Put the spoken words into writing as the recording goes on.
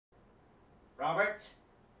Robert?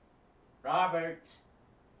 Robert?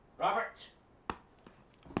 Robert?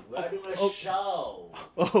 We're doing a show.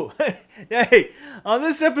 Oh, hey, on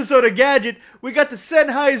this episode of Gadget, we got the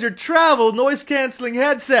Sennheiser travel noise-canceling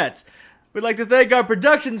headsets. We'd like to thank our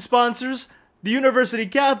production sponsors, the University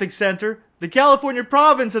Catholic Center, the California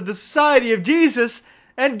Province of the Society of Jesus,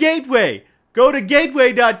 and Gateway. Go to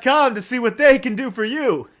gateway.com to see what they can do for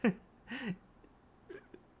you.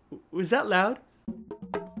 Was that loud?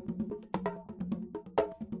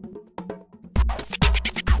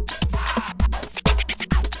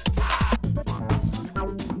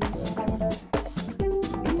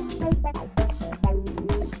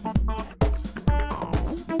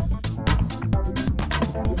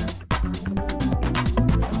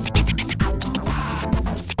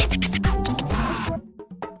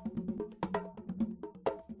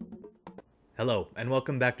 Hello, and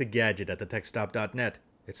welcome back to Gadget at thetechstop.net.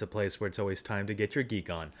 It's a place where it's always time to get your geek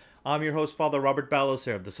on. I'm your host, Father Robert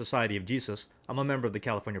Ballecer of the Society of Jesus. I'm a member of the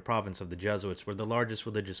California Province of the Jesuits. We're the largest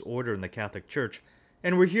religious order in the Catholic Church,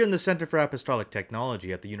 and we're here in the Center for Apostolic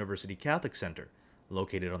Technology at the University Catholic Center,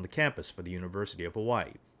 located on the campus for the University of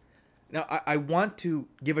Hawaii. Now, I want to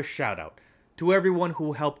give a shout out to everyone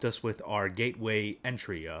who helped us with our Gateway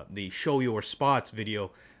entry, the Show Your Spots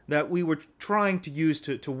video that we were trying to use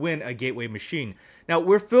to win a Gateway machine. Now,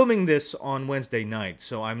 we're filming this on Wednesday night,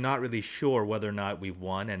 so I'm not really sure whether or not we've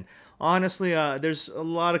won. And honestly, there's a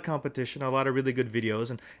lot of competition, a lot of really good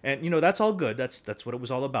videos, and you know, that's all good. That's what it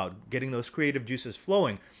was all about, getting those creative juices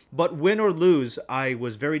flowing. But win or lose, I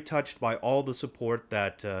was very touched by all the support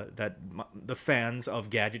that the fans of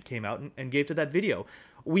Gadget came out and gave to that video.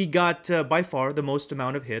 We got by far the most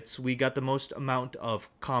amount of hits. We got the most amount of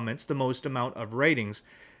comments, the most amount of ratings.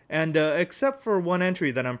 And except for one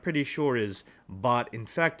entry that I'm pretty sure is bot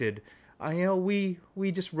infected, we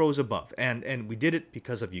just rose above. And we did it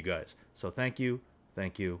because of you guys. So thank you,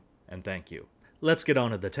 and thank you. Let's get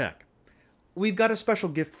on to the tech. We've got a special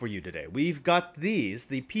gift for you today. We've got these,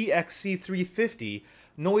 the PXC-350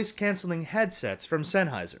 noise-canceling headsets from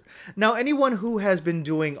Sennheiser. Now, anyone who has been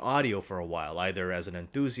doing audio for a while, either as an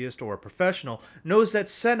enthusiast or a professional, knows that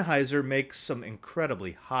Sennheiser makes some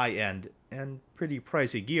incredibly high-end and pretty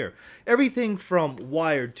pricey gear. Everything from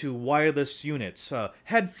wired to wireless units,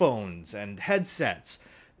 headphones and headsets.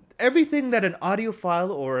 Everything that an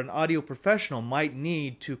audiophile or an audio professional might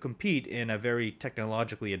need to compete in a very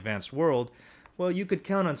technologically advanced world, well, you could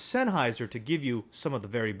count on Sennheiser to give you some of the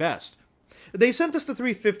very best. They sent us the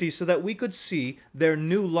 350 so that we could see their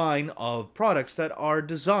new line of products that are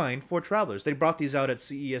designed for travelers. They brought these out at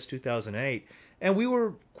CES 2008, and we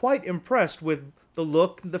were quite impressed with the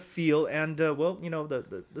look, the feel, and,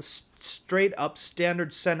 the straight-up standard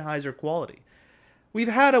Sennheiser quality. We've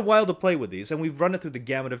had a while to play with these, and we've run it through the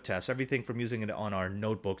gamut of tests, everything from using it on our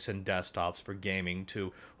notebooks and desktops for gaming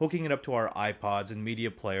to hooking it up to our iPods and media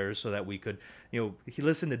players so that we could,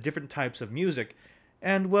 listen to different types of music.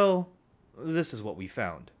 And, well, this is what we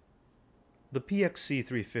found. The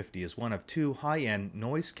PXC-350 is one of two high-end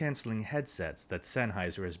noise-canceling headsets that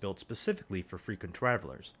Sennheiser has built specifically for frequent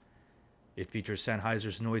travelers. It features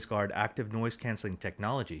Sennheiser's NoiseGuard active noise-canceling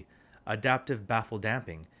technology, adaptive baffle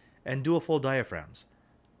damping, and dual-fold diaphragms.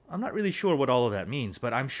 I'm not really sure what all of that means,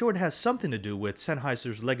 but I'm sure it has something to do with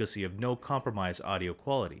Sennheiser's legacy of no-compromise audio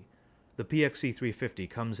quality. The PXC-350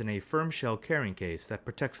 comes in a firm shell carrying case that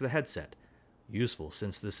protects the headset, useful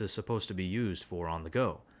since this is supposed to be used for on the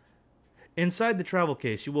go. Inside the travel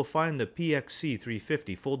case, you will find the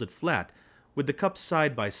PXC-350 folded flat with the cups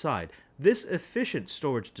side by side. This efficient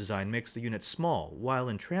storage design makes the unit small while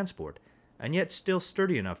in transport, and yet still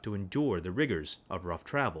sturdy enough to endure the rigors of rough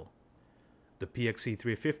travel. The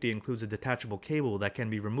PXC-350 includes a detachable cable that can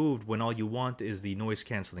be removed when all you want is the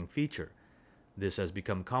noise-canceling feature. This has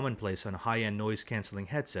become commonplace on high-end noise-canceling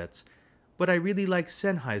headsets, but I really like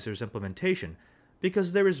Sennheiser's implementation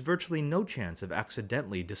because there is virtually no chance of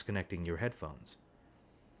accidentally disconnecting your headphones.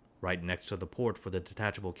 Right next to the port for the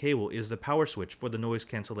detachable cable is the power switch for the noise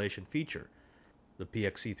cancellation feature. The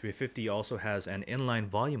PXC-350 also has an inline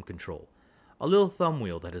volume control, a little thumb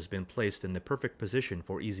wheel that has been placed in the perfect position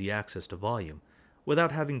for easy access to volume,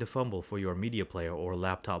 without having to fumble for your media player or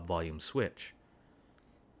laptop volume switch.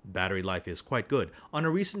 Battery life is quite good. On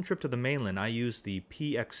a recent trip to the mainland, I used the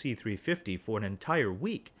PXC-350 for an entire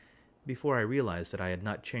week before I realized that I had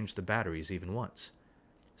not changed the batteries even once.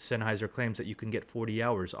 Sennheiser claims that you can get 40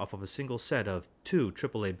 hours off of a single set of 2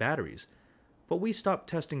 AAA batteries, but we stopped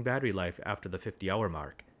testing battery life after the 50-hour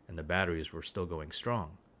mark, and the batteries were still going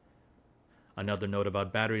strong. Another note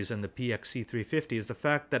about batteries in the PXC-350 is the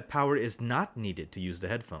fact that power is not needed to use the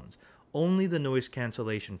headphones, only the noise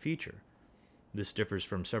cancellation feature. This differs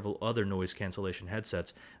from several other noise cancellation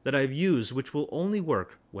headsets that I've used which will only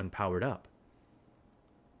work when powered up.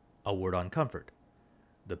 A word on comfort.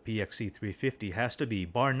 The PXC-350 has to be,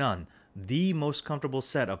 bar none, the most comfortable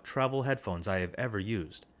set of travel headphones I have ever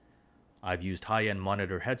used. I've used high-end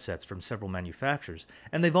monitor headsets from several manufacturers,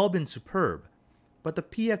 and they've all been superb, but the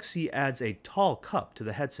PXC adds a tall cup to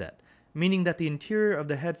the headset, meaning that the interior of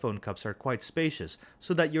the headphone cups are quite spacious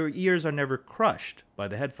so that your ears are never crushed by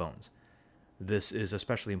the headphones. This is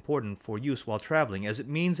especially important for use while traveling, as it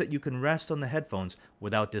means that you can rest on the headphones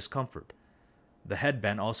without discomfort. The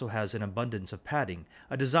headband also has an abundance of padding,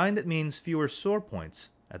 a design that means fewer sore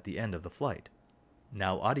points at the end of the flight.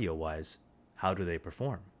 Now, audio-wise, how do they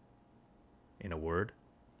perform? In a word,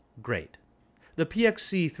 great. The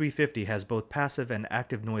PXC-350 has both passive and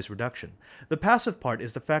active noise reduction. The passive part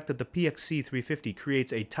is the fact that the PXC-350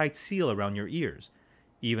 creates a tight seal around your ears.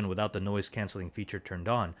 Even without the noise-canceling feature turned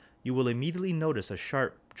on, you will immediately notice a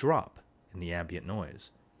sharp drop in the ambient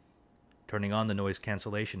noise. Turning on the noise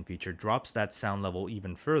cancellation feature drops that sound level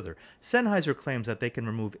even further. Sennheiser claims that they can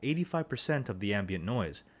remove 85% of the ambient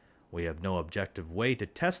noise. We have no objective way to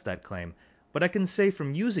test that claim, but I can say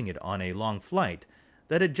from using it on a long flight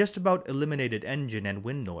that it just about eliminated engine and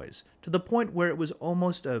wind noise, to the point where it was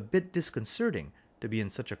almost a bit disconcerting to be in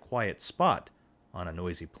such a quiet spot on a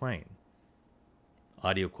noisy plane.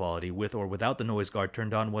 Audio quality with or without the noise guard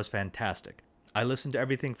turned on was fantastic. I listened to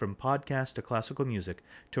everything from podcasts to classical music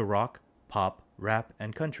to rock, pop, rap,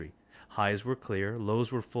 and country. Highs were clear,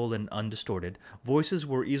 lows were full and undistorted, voices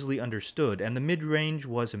were easily understood, and the mid-range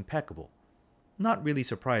was impeccable. Not really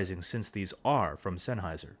surprising since these are from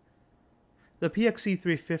Sennheiser. The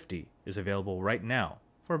PXC-350 is available right now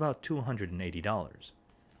for about $280.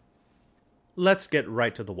 Let's get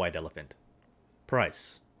right to the white elephant.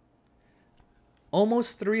 Price.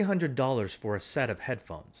 Almost $300 for a set of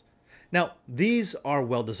headphones. Now, these are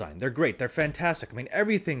well designed. They're great. They're fantastic. I mean,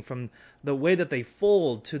 everything from the way that they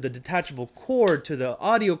fold to the detachable cord to the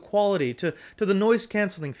audio quality to the noise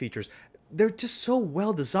canceling features. They're just so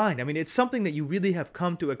well designed. I mean, it's something that you really have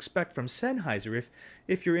come to expect from Sennheiser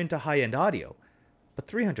if you're into high-end audio. But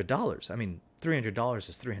 $300, I mean, $300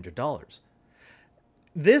 is $300.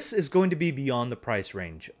 This is going to be beyond the price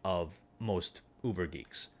range of most Uber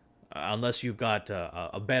geeks. Unless you've got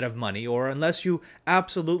a bed of money, or unless you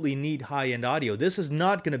absolutely need high-end audio, this is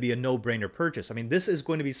not going to be a no-brainer purchase. I mean, this is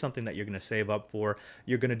going to be something that you're going to save up for.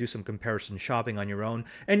 You're going to do some comparison shopping on your own,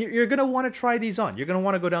 and you're going to want to try these on. You're going to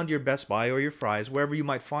want to go down to your Best Buy or your Fry's, wherever you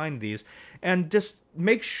might find these, and just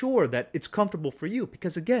make sure that it's comfortable for you.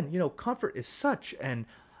 Because again, comfort is such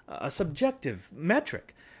a subjective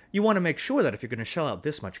metric. You want to make sure that if you're going to shell out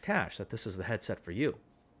this much cash, that this is the headset for you.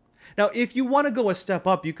 Now, if you want to go a step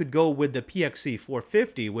up, you could go with the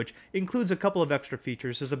PXC-450, which includes a couple of extra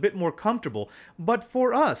features, is a bit more comfortable, but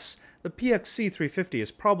for us, the PXC-350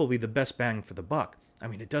 is probably the best bang for the buck. I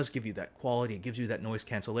mean, it does give you that quality, it gives you that noise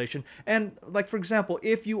cancellation, and like, for example,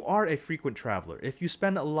 if you are a frequent traveler, if you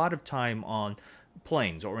spend a lot of time on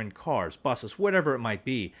planes or in cars, buses, whatever it might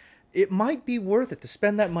be worth it to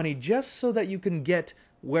spend that money just so that you can get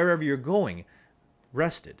wherever you're going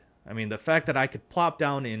rested. I mean, the fact that I could plop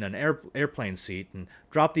down in an airplane seat and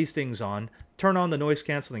drop these things on, turn on the noise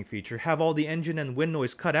canceling feature, have all the engine and wind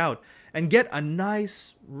noise cut out, and get a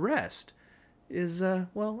nice rest is,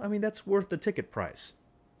 that's worth the ticket price.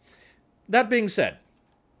 That being said,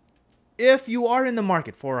 if you are in the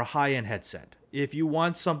market for a high-end headset, if you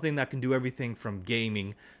want something that can do everything from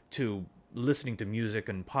gaming to listening to music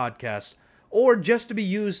and podcasts, or just to be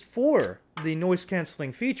used for the noise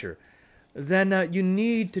canceling feature, then you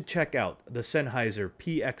need to check out the Sennheiser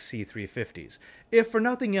PXC-350s, if for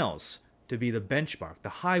nothing else, to be the benchmark, the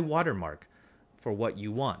high watermark for what you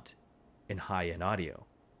want in high-end audio.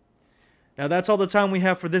 Now that's all the time we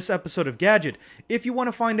have for this episode of Gadget. If you want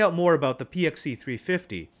to find out more about the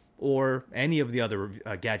PXC-350 or any of the other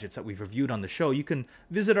gadgets that we've reviewed on the show, you can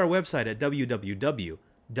visit our website at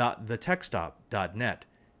www.thetechstop.net.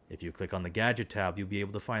 If you click on the Gadget tab, you'll be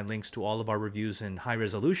able to find links to all of our reviews in high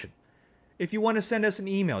resolution. If you want to send us an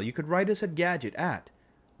email, you could write us at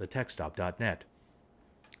gadget@thetechstop.net.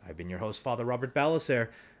 I've been your host, Father Robert Ballecer.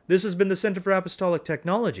 This has been the Center for Apostolic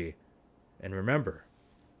Technology. And remember,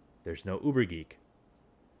 there's no Uber Geek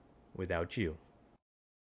without you.